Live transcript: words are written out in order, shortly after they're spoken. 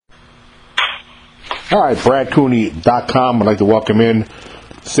All right, BradCooney.com. I'd like to welcome in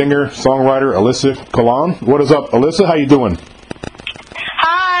singer, songwriter Alyssa Calan. What is up, Alyssa? How you doing?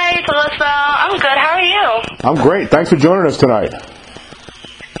 Hi, it's Alyssa. I'm good. How are you? I'm great. Thanks for joining us tonight.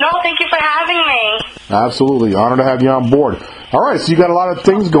 No, thank you for having me. Absolutely. Honored to have you on board. All right, so you got a lot of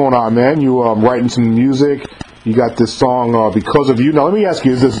things going on, man. You writing some music. You got this song, Because of You. Now, let me ask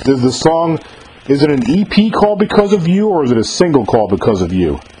you, is the song, is it an EP called Because of You, or is it a single called Because of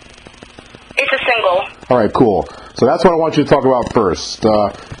You? It's a single. All right, cool. So that's what I want you to talk about first.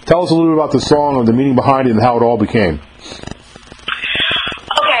 Tell us a little bit about the song and the meaning behind it and how it all became.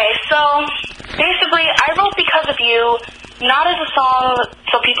 Okay, so basically I wrote Because of You not as a song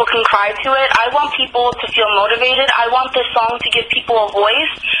so people can cry to it. I want people to feel motivated. I want this song to give people a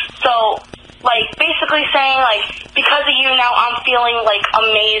voice. So, basically saying, because of you now I'm feeling,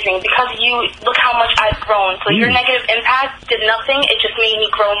 amazing. Because of you, look how much I've grown. So your negative impact did nothing. It just made me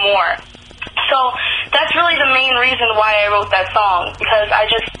grow more. So that's really the main reason why I wrote that song. Because I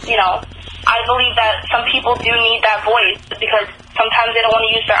just, I believe that some people do need that voice because sometimes they don't want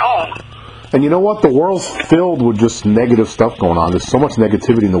to use their own. And you know what? The world's filled with just negative stuff going on. There's so much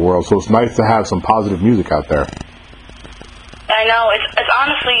negativity in the world, so it's nice to have some positive music out there. I know. It's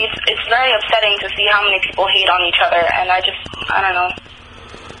honestly, it's very upsetting to see how many people hate on each other, and I don't know.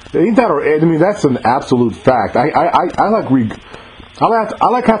 Ain't that? I mean, that's an absolute fact. I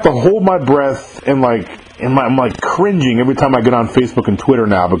have to hold my breath and I'm cringing every time I get on Facebook and Twitter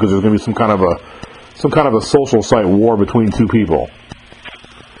now because there's going to be some kind of a social site war between two people.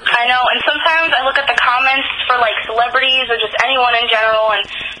 I know, and sometimes I look at the comments for celebrities or just anyone in general, and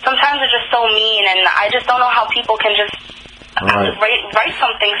sometimes they're just so mean, and I just don't know how people can just write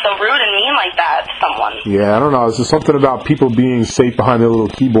something so rude and mean like that to someone. Yeah, I don't know. It's just something about people being safe behind their little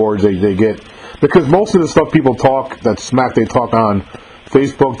keyboards they get. Because most of the stuff people talk, that smack they talk on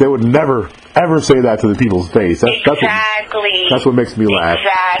Facebook, they would never, ever say that to the people's face. Exactly. That's what makes me laugh.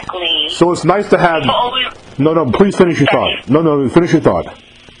 Exactly. So it's nice to have... No, please finish your thought. No, finish your thought.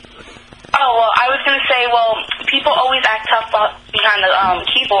 Oh, well, I was going to say, people always act tough behind the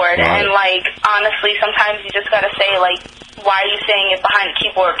keyboard, right. and, honestly, sometimes you just got to say, why are you saying it behind the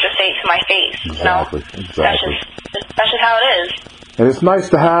keyboard? Just say it to my face, Exactly. That's just how it is. And it's nice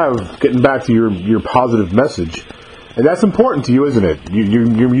to have, getting back to your positive message, and that's important to you, isn't it?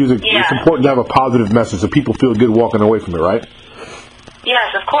 Your music, yeah. It's important to have a positive message so people feel good walking away from it, right?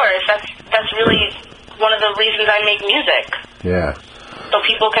 Yes, of course. That's really one of the reasons I make music. Yeah. So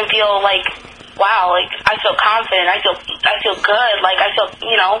people can feel wow, I feel confident, I feel good, I feel,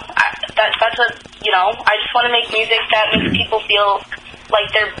 that's what, I just want to make music that makes people feel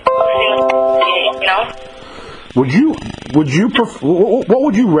like they're What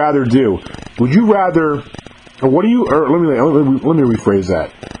would you rather do? Would you rather, or what do you, or let me rephrase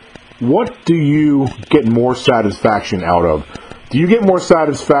that. What do you get more satisfaction out of? Do you get more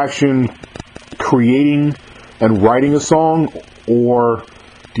satisfaction creating and writing a song, or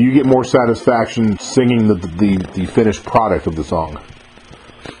do you get more satisfaction singing the finished product of the song?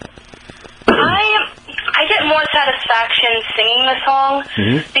 I get more satisfaction singing the song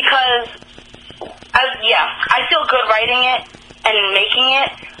because, I feel good writing it and making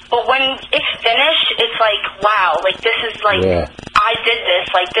it, but when it's finished, it's wow, this is I did this,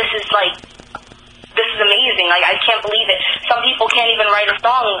 this is amazing, I can't believe it. Some people can't even write a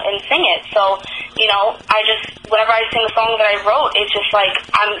song and sing it, so, whenever I sing a song that I wrote, it's just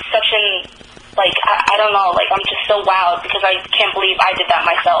I'm such an, I don't know, I'm just so wowed because I can't believe I did that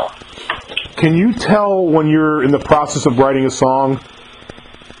myself. Can you tell when you're in the process of writing a song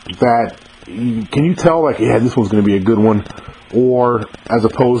can you tell, this one's going to be a good one, or as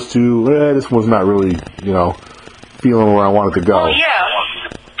opposed to, this one's not really, feeling where I want it to go? Well, yeah.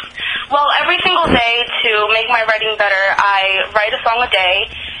 Well, every single day to make my writing better, I write a song a day,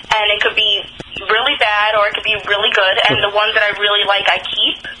 and it could be really bad or it could be really good, and the ones that I really like I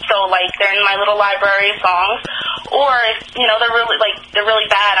keep, so they're in my little library of songs, or if they're really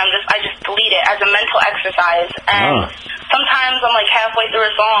bad, I just delete it as a mental exercise. And sometimes I'm halfway through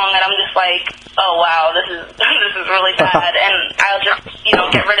a song and I'm just oh wow, this is really bad, and I'll just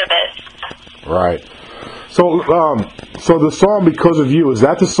get rid of it. Right. So the song Because of You, is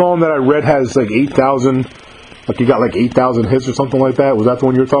that the song that I read has 8,000, you got 8,000 hits or something like that? Was that the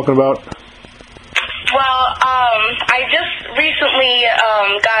one you were talking about? Well, I just recently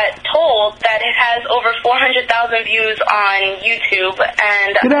got told that it has over 400,000 views on YouTube,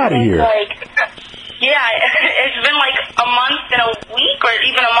 and get out of here. Yeah, it's been a month and a week, or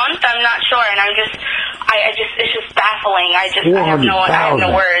even a month. I'm not sure, and it's just baffling. I have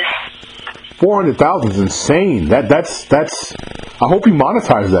no words. 400,000 is insane. That's. I hope you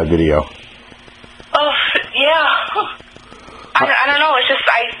monetize that video. Oh, I don't know. It's just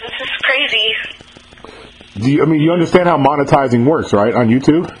crazy. You understand how monetizing works, right? On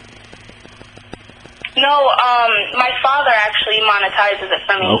YouTube? No, my father actually monetizes it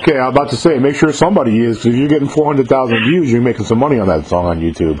for me. Okay, I was about to say, make sure somebody is, because you're getting 400,000 views, you're making some money on that song on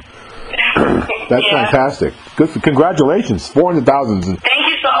YouTube. That's fantastic. Good. Congratulations, 400,000. Thank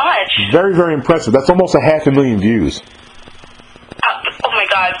you so much. Very, very impressive. That's almost 500,000 views. Oh my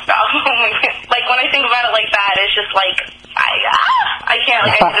God, stop. Like, when I think about it like that, it's just like, I can't,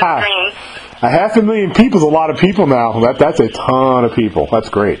 like, I just scream. 500,000 people is a lot of people now. That's a ton of people. That's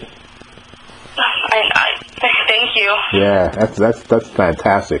great. Thank you. Yeah, that's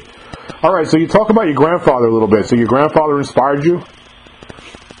fantastic. All right, so you talk about your grandfather a little bit. So your grandfather inspired you?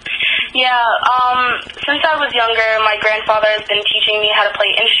 Yeah, since I was younger, my grandfather has been teaching me how to play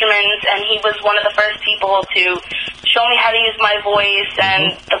instruments, and he was one of the first people to show me how to use my voice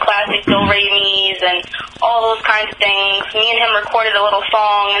and the classic do-re-mis and all those kinds of things. Me and him recorded a little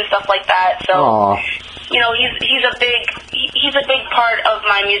song and stuff like that. So, you know, he's a big part of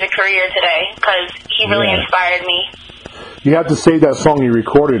my music career today because he really inspired me. You have to save that song you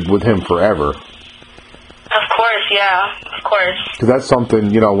recorded with him forever. Of course, yeah, of course. Because that's something,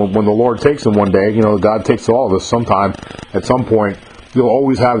 you know, when the Lord takes him one day, you know, God takes all of us sometime, at some point, you'll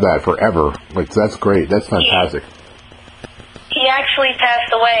always have that forever. Like, that's great. That's fantastic. He actually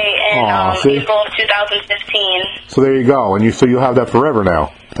passed away in April of 2015. So there you go. And so you'll have that forever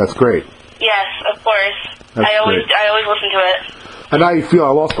now. That's great. Yes, of course. I always listen to it. And how you feel?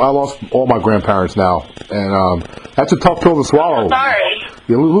 I lost all my grandparents now, and that's a tough pill to swallow. I'm sorry.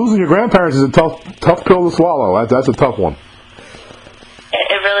 Losing your grandparents is a tough pill to swallow. That's a tough one.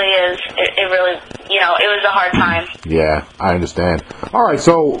 It really is. It really, you know, it was a hard time. Yeah, I understand. All right,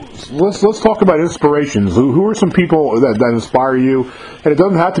 so let's talk about inspirations. Who are some people that inspire you? And it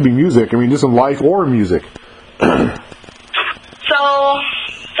doesn't have to be music. I mean, just in life or in music.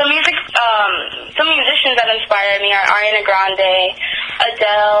 Some musicians that inspired me are Ariana Grande,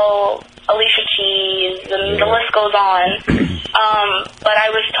 Adele, Alicia Keys, and the list goes on. But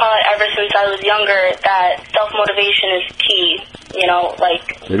I was taught ever since I was younger that self-motivation is key. You know, like,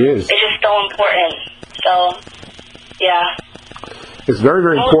 it is. It's just so important. So, yeah. It's very,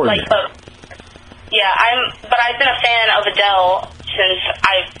 very important. But I've been a fan of Adele since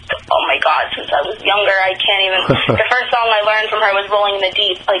since I was younger. I can't even. The first song I learned from her was "Rolling in the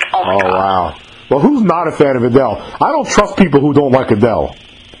Deep." Like, oh my God. Oh wow. Well, who's not a fan of Adele? I don't trust people who don't like Adele.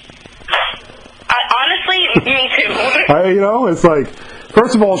 Honestly, me too. You know, it's like,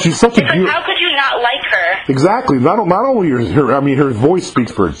 first of all, she's such a beautiful. How could you not like her? Exactly. Not only her voice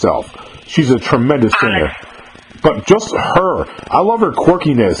speaks for itself. She's a tremendous singer. But just her, I love her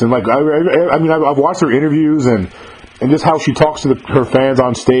quirkiness, and like I've watched her interviews and just how she talks to her fans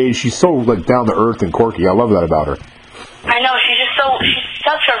on stage. She's so like down to earth and quirky. I love that about her. I know, she's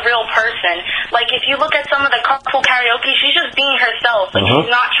such a real person. Like, if you look at some of the carpool karaoke, she's just being herself. Like, she's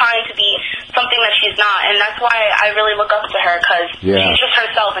not trying to be something that she's not, and that's why I really look up to her, because she's just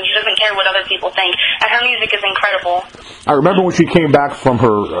herself, and she doesn't care what other people think, and her music is incredible. I remember when she came back from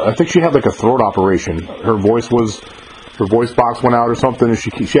her, I think she had like a throat operation. Her voice box went out or something, and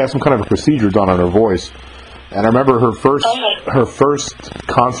she had some kind of a procedure done on her voice. And I remember her first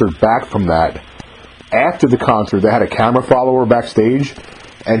concert back from that. After the concert, they had a camera follow her backstage,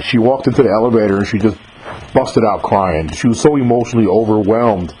 and she walked into the elevator and she just busted out crying. She was so emotionally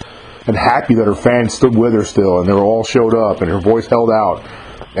overwhelmed and happy that her fans stood with her still, and they all showed up, and her voice held out,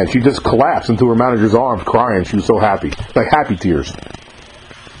 and she just collapsed into her manager's arms crying. She was so happy, like happy tears.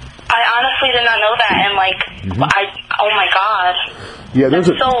 I honestly did not know that, and oh my God. Yeah,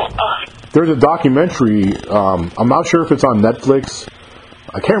 there's a documentary. I'm not sure if it's on Netflix.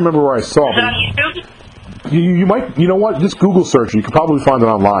 I can't remember where I saw it. Is it on YouTube? You might, you know what? Just Google search. You can probably find it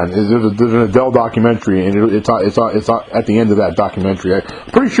online. There's an Adele documentary, and it's at the end of that documentary. I'm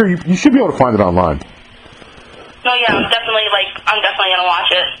pretty sure you should be able to find it online. No, yeah, I'm definitely gonna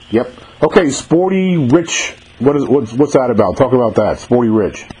watch it. Yep. Okay, Sporty Rich. What's that about? Talk about that. Sporty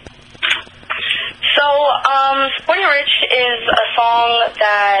Rich. So, Sporty Rich is a song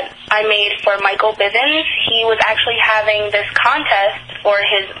that I made for Michael Bivins. He was actually having this contest for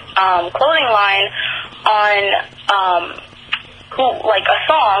his clothing line on a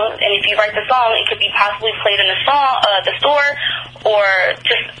song, and if you write the song, it could be possibly played in the store, or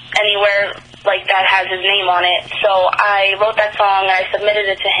just anywhere like that has his name on it. So I wrote that song and I submitted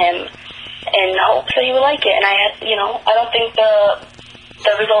it to him in hopes that he would like it. And I don't think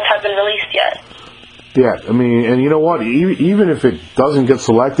the results have been released yet. Yeah, I mean, and you know what? Even if it doesn't get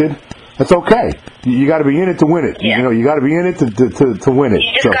selected, that's okay. You got to be in it to win it. Yeah. You know, you got to be in it to win it.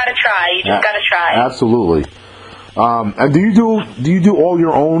 You just got to try. You just got to try. Absolutely. And do you do all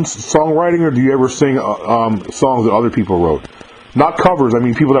your own songwriting, or do you ever sing songs that other people wrote? Not covers. I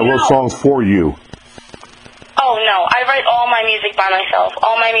mean, people that wrote songs for you. Oh no, I write all my music by myself.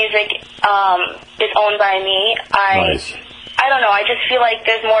 All my music is owned by me. Nice. I don't know. I just feel like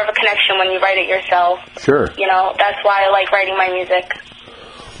there's more of a connection when you write it yourself. Sure. You know, that's why I like writing my music.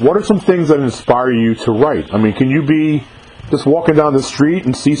 What are some things that inspire you to write? I mean, can you be just walking down the street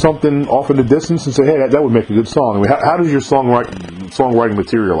and see something off in the distance and say, hey, that would make a good song? I mean, how does your songwriting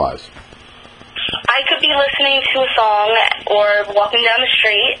materialize? I could be listening to a song or walking down the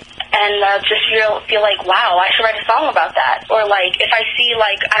street and just feel like, wow, I should write a song about that. Or, like, if I see,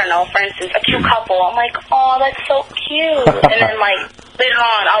 like, I don't know, for instance, a cute couple, I'm like, oh, that's so cute. And then, like, later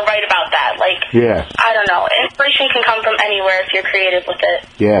on, I'll write about that. Like, yeah. I don't know. Inspiration can come from anywhere if you're creative with it.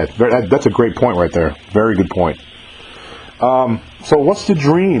 Yeah, that's a great point right there. Very good point. So what's the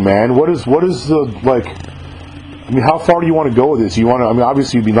dream, man? What is the, like, I mean, how far do you want to go with this? I mean,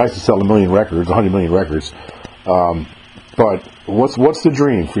 obviously it'd be nice to sell 1 million records, 100 million records. But what's the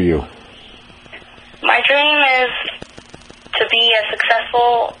dream for you? My dream is to be as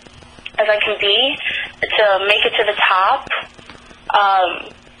successful as I can be, to make it to the top,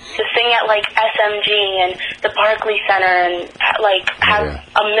 to sing at, like, SMG and the Barclays Center and, like, have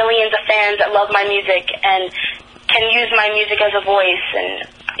millions of fans that love my music and can use my music as a voice. And,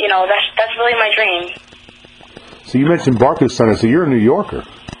 you know, that's really my dream. So you mentioned Barclays Center, so you're a New Yorker.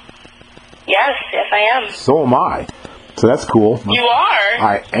 Yes, I am. So am I. So that's cool. You are?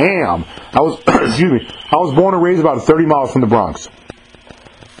 I am. I was, excuse me, I was born and raised about 30 miles from the Bronx.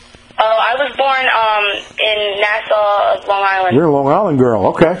 I was born in Nassau, Long Island. You're a Long Island girl.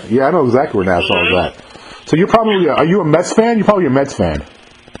 Okay. Yeah, I know exactly where Nassau is at. So you're probably, are you a Mets fan? You're probably a Mets fan.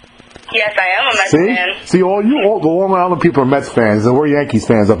 Yes, I am a Mets fan. See, all the Long Island people are Mets fans, and we're Yankees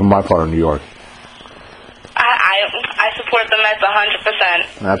fans up in my part of New York. I support the Mets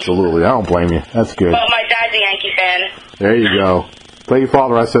 100%. Absolutely. I don't blame you. That's good. Well, my dad's a Yankee fan. There you go. Tell your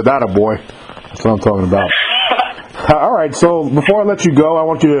father I said that, boy. That's what I'm talking about. All right, so before I let you go, I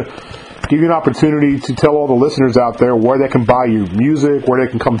want you to give you an opportunity to tell all the listeners out there where they can buy your music, where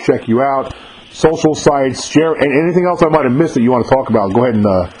they can come check you out, social sites, share, and anything else I might have missed that you want to talk about. Go ahead and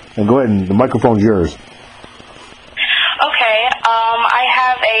the microphone's yours. Okay, I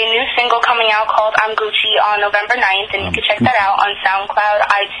have a new single coming out called I'm Gucci on November 9th, and you can check that out on SoundCloud,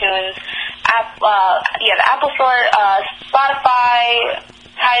 iTunes, the Apple Store, Spotify,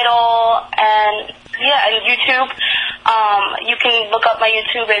 Tidal, and YouTube. You can look up my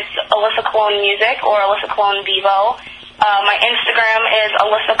YouTube. It's Alyssa Cologne Music or Alyssa Cologne Vivo. My Instagram is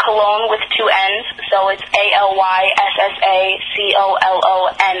Alyssa Cologne with 2 N's, so it's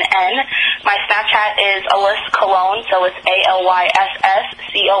ALYSSACOLONN. My Snapchat is Alyssa Cologne, so it's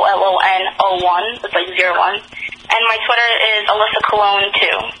ALYSSCOLON01, it's like 01. And my Twitter is Alyssa Cologne 2,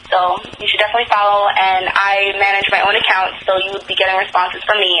 so you should definitely follow, and I manage my own account, so you would be getting responses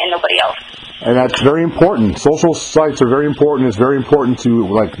from me and nobody else. And that's very important. Social sites are very important. It's very important to,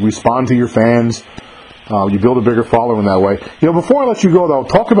 like, respond to your fans. You build a bigger following that way. You know, before I let you go, though,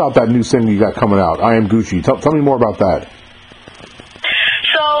 talk about that new single you got coming out, I Am Gucci. Tell me more about that.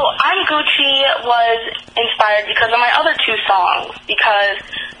 So, I'm Gucci was inspired because of my other 2 songs. Because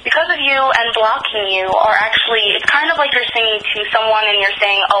of You and Blocking You are actually, it's kind of like you're singing to someone and you're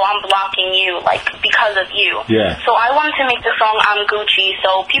saying, oh, I'm blocking you, like, because of you. Yeah. So I wanted to make the song I'm Gucci,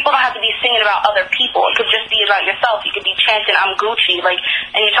 so people don't have to be singing about other people. It could just be about yourself. You could be chanting I'm Gucci, like,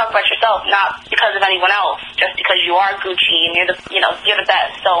 and you talk about yourself, not because of anyone else, just because you are Gucci and you're the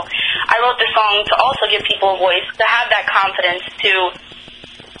best. So I wrote this song to also give people a voice, to have that confidence, to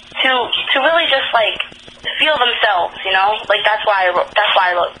really just, like, feel themselves, you know? Like, that's why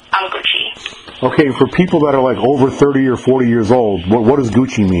I wrote I'm Gucci. Okay, for people that are, like, over 30 or 40 years old, what does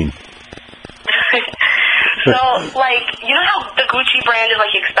Gucci mean? So, like, you know how the Gucci brand is,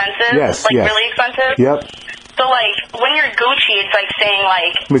 like, expensive? Yes, like, yes. really expensive? Yep. So, like, when you're Gucci, it's like saying,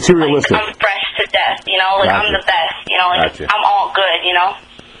 like... materialistic. Like, I'm fresh to death, you know? Like, Gotcha. I'm the best, you know? Like, Gotcha. I'm all good, you know?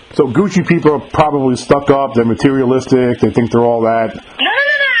 So Gucci people are probably stuck up, they're materialistic, they think they're all that. No.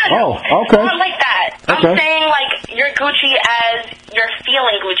 Oh, okay. Not like that. Okay. I'm saying, like, you're Gucci as you're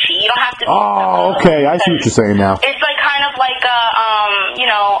feeling Gucci. You don't have to... Oh, okay, I see what you're saying now. It's, like, kind of like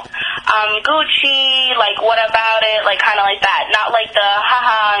Gucci, like, what about it? Like, kind of like that. Not like the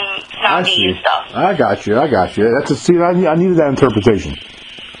haha and snobby and stuff. I got you. I needed that interpretation.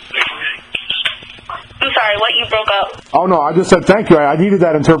 I'm sorry, what? You broke up? Oh, no, I just said thank you. I needed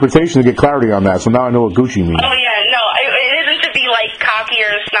that interpretation to get clarity on that, so now I know what Gucci means. Oh, yeah, no, it isn't to be, like, cocky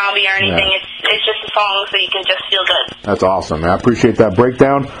or snobby or anything. Yeah. It's just a song so you can just feel good. That's awesome, man. I appreciate that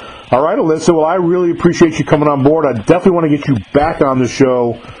breakdown. All right, Alyssa. Well, I really appreciate you coming on board. I definitely want to get you back on the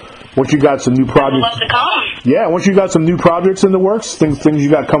show once you got some new projects. I'd love to come. Yeah, once you got some new projects in the works, things you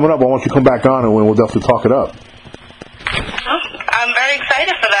got coming up, I want you to come back on and we'll definitely talk it up. I'm very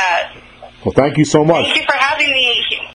excited for that. Well, thank you so much. Thank you for having me